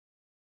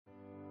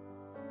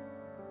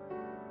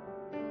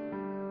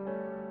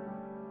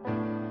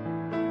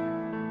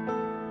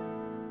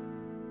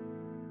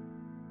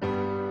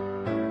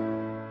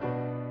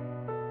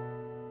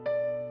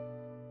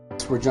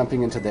we're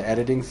jumping into the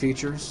editing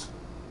features.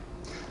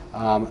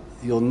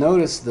 You'll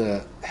notice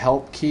the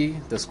help key,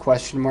 this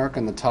question mark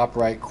in the top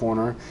right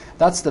corner.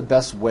 That's the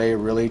best way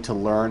really to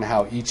learn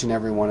how each and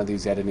every one of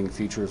these editing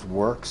features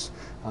works.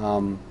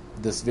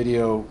 This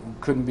video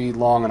couldn't be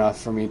long enough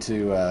for me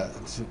to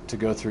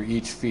go through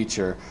each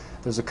feature.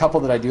 There's a couple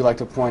that I do like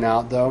to point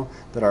out though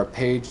that are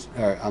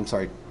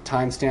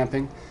time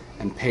stamping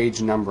and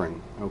page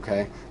numbering.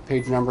 Okay,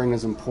 page numbering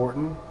is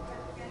important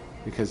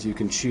because you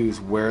can choose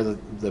where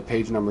the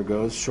page number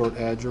goes, short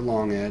edge or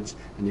long edge,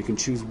 and you can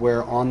choose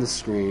where on the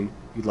screen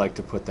you'd like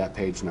to put that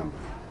page number.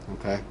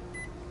 Okay,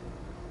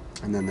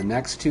 and then the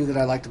next two that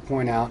I like to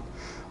point out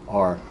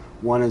are,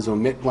 one is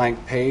omit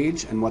blank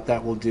page, and what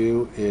that will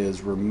do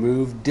is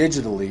remove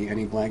digitally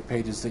any blank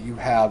pages that you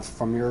have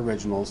from your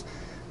originals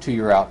to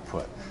your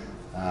output.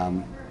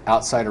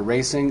 Outside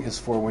erasing is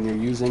for when you're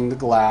using the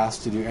glass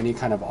to do any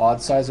kind of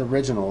odd size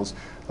originals,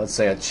 let's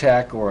say a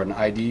check or an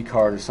ID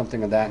card or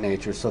something of that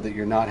nature, so that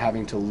you're not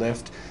having to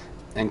lift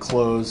and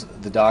close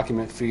the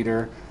document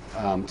feeder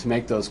to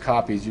make those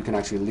copies. You can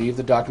actually leave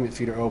the document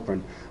feeder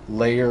open,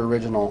 lay your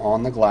original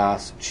on the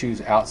glass, choose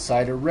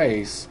outside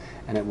erase,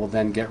 and it will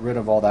then get rid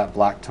of all that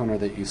black toner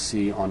that you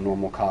see on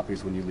normal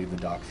copies when you leave the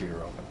doc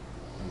feeder open.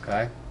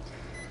 Okay?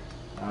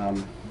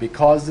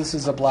 Because this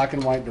is a black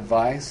and white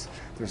device,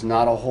 there's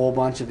not a whole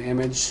bunch of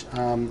image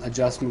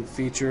adjustment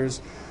features.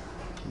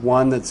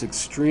 One that's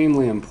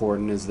extremely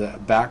important is the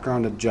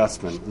background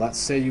adjustment. Let's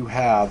say you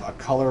have a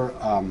color,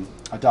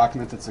 a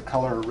document that's a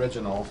color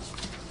original,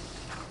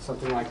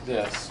 something like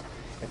this.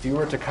 If you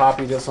were to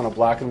copy this on a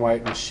black and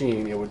white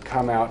machine, it would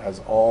come out as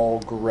all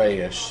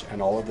grayish,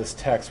 and all of this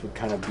text would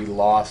kind of be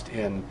lost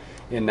in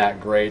that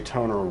gray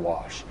toner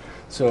wash.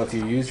 So if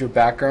you use your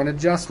background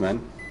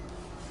adjustment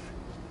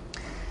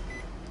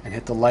and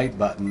hit the light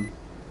button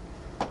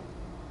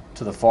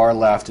to the far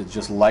left, it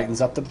just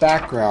lightens up the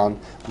background,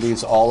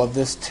 leaves all of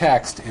this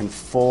text in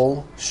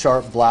full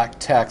sharp black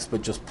text,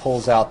 but just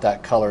pulls out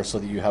that color so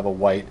that you have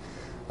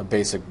a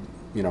basic,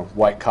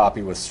 white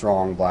copy with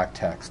strong black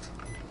text.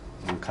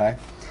 Okay,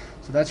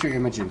 so that's your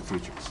imaging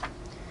features.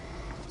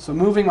 So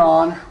moving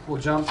on,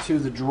 we'll jump to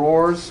the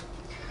drawers.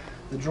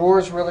 The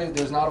drawers, really,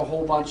 there's not a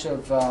whole bunch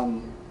of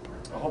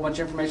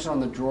information on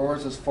the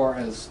drawers as far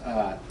as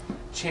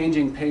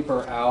changing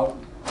paper out.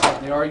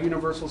 They are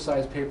universal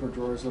size paper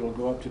drawers that'll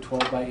go up to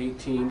 12 by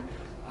 18.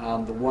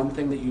 The one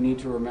thing that you need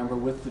to remember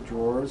with the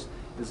drawers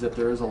is that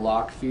there is a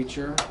lock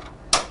feature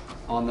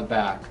on the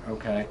back.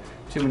 Okay,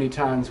 too many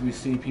times we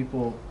see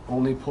people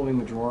only pulling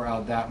the drawer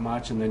out that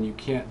much, and then you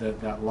can't,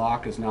 that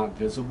lock is not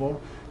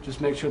visible. Just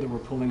make sure that we're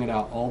pulling it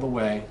out all the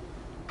way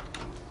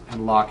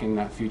and locking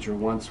that feature.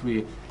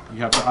 You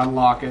have to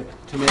unlock it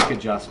to make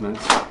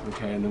adjustments.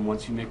 Okay, and then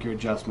once you make your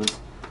adjustments,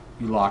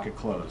 you lock it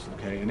closed.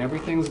 Okay, and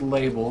everything's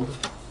labeled.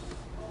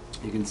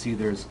 You can see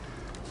there's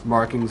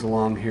markings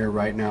along here.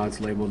 Right now it's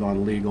labeled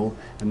on legal,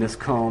 and this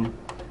comb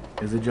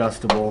is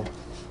adjustable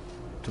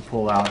to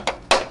pull out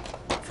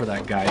for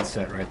that guide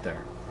set right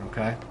there.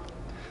 Okay,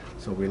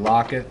 so we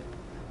lock it,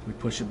 we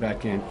push it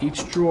back in.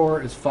 Each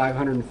drawer is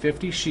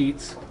 550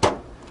 sheets.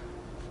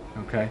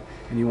 Okay,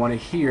 and you want to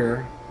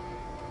hear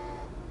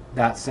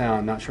that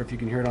sound. Not sure if you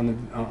can hear it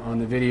on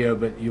the video,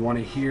 but you want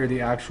to hear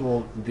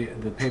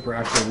the paper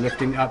actually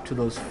lifting up to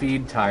those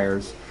feed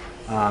tires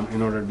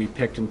in order to be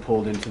picked and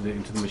pulled into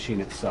the machine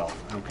itself.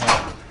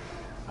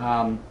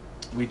 Okay.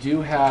 We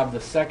do have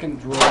the second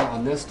drawer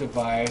on this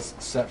device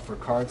set for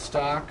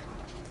cardstock.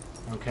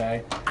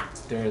 Okay.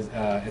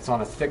 It's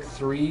on a thick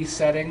 3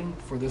 setting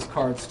for this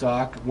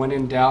cardstock. When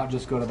in doubt,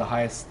 just go to the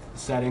highest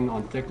setting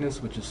on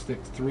thickness, which is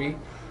thick 3.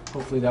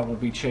 Hopefully that won't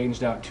be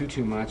changed out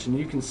too much. And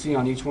you can see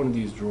on each one of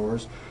these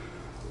drawers,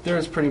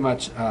 there's pretty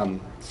much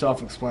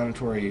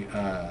self-explanatory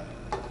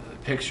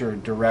picture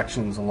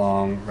directions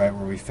along right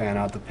where we fan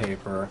out the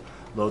paper,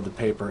 load the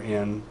paper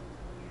in,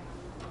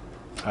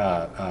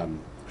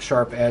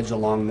 sharp edge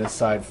along this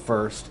side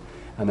first,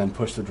 and then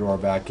push the drawer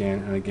back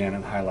in, and again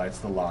it highlights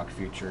the lock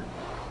feature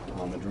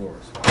on the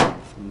drawers.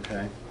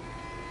 Okay.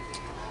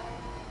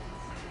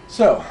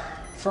 So,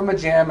 from a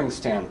jamming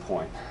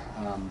standpoint,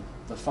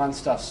 the fun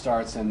stuff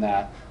starts in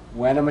that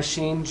when a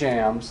machine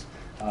jams,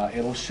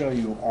 it'll show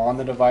you on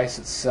the device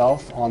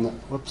itself, on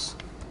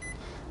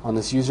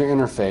this user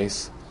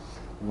interface,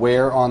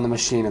 where on the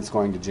machine it's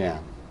going to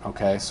jam.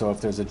 Okay, so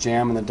if there's a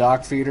jam in the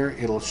dock feeder,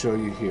 it'll show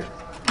you here.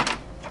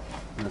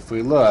 And if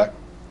we look,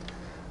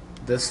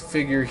 this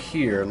figure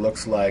here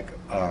looks like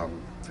a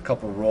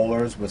couple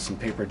rollers with some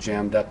paper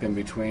jammed up in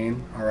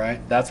between. All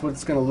right, that's what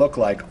it's going to look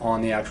like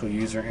on the actual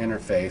user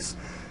interface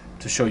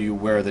to show you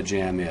where the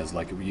jam is,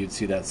 like you'd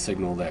see that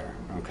signal there.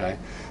 Okay,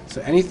 so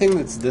anything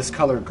that's this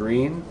color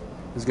green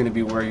is going to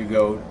be where you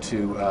go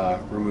to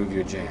remove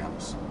your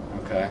jams.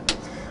 Okay.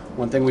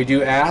 One thing we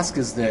do ask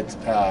is that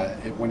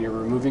when you're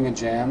removing a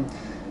jam,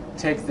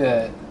 take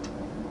the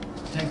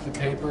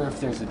paper, if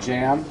there's a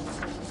jam,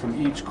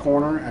 from each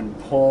corner and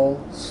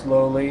pull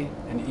slowly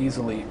and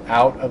easily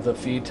out of the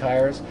feed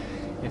tires.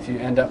 If you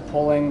end up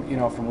pulling,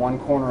 from one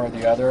corner or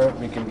the other,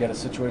 we can get a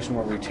situation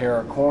where we tear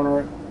a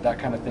corner, that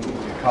kind of thing. You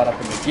get caught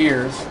up in the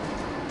gears,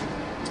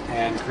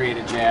 and create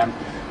a jam.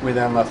 We're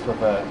then left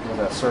with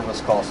a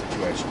service call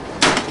situation.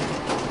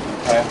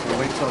 Okay, we'll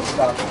wait till it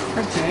stops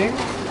printing.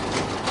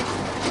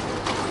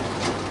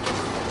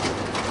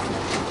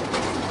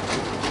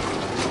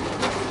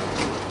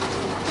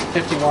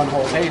 "51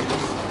 whole pages.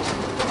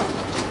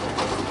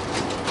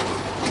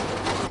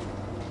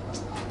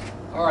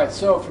 All right,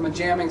 so from a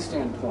jamming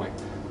standpoint,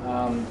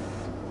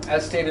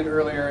 as stated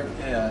earlier,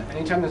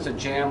 anytime there's a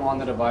jam on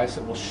the device,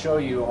 it will show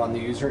you on the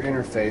user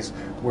interface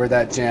where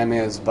that jam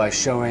is by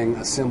showing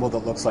a symbol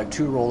that looks like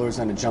two rollers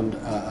and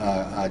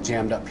a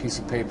jammed up piece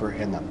of paper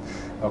in them.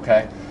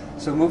 Okay,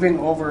 so moving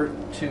over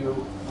to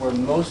where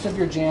most of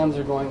your jams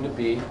are going to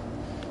be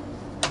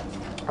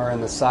are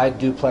in the side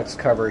duplex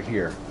cover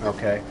here.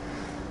 Okay,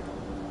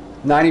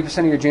 90%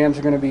 of your jams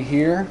are going to be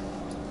here.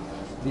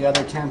 The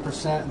other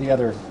 10%,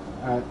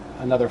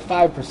 another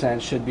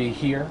 5% should be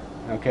here.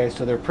 Okay,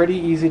 so they're pretty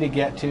easy to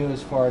get to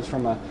as far as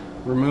from a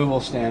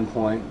removal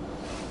standpoint.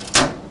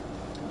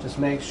 Just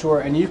make sure,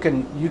 and you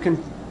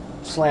can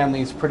slam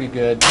these pretty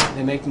good.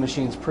 They make the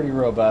machines pretty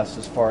robust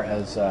as far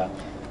as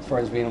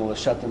being able to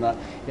shut them up.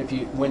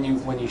 When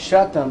you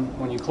shut them,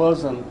 when you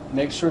close them,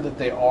 make sure that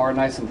they are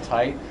nice and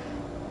tight.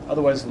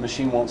 Otherwise, the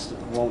machine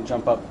won't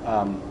jump up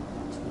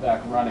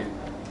back running.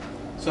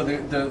 So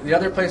the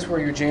other place where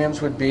your jams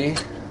would be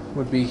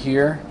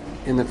here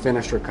in the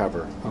finisher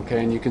cover.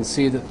 Okay, and you can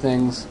see that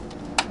things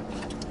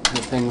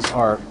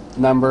are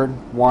numbered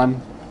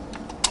 1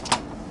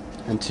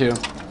 and 2.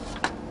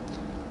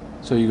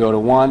 So you go to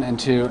 1 and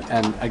 2,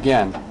 and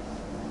again,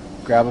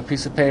 grab a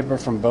piece of paper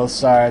from both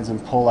sides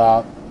and pull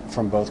out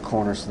from both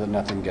corners so that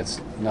nothing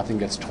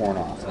gets torn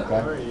off.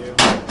 Okay.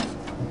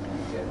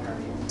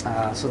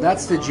 So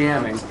that's the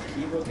jamming.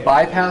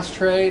 Bypass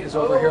tray is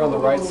over here on the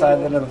right side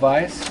of the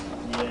device.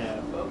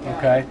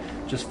 Okay,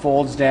 just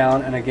folds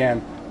down, and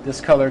again,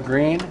 this color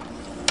green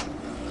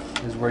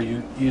is where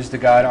you use the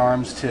guide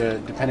arms to,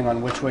 depending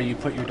on which way you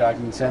put your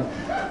documents in.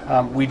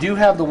 We do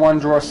have the one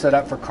drawer set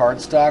up for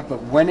cardstock,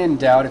 but when in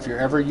doubt, if you're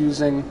ever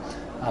using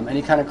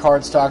any kind of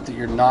cardstock that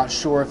you're not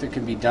sure if it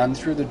can be done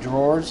through the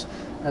drawers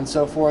and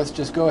so forth,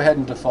 just go ahead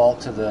and default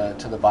to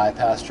the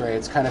bypass tray.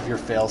 It's kind of your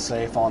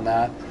fail-safe on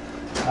that.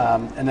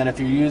 And then if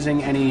you're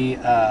using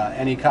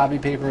any copy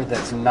paper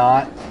that's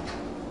not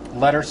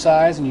letter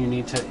size and you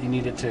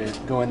need it to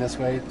go in this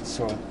way,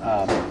 so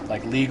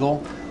like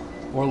legal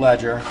or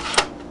ledger,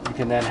 you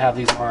can then have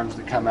these arms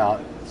that come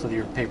out so that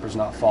your paper's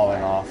not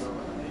falling off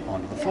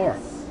onto the floor.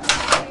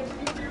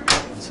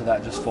 And so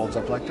that just folds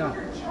up like that.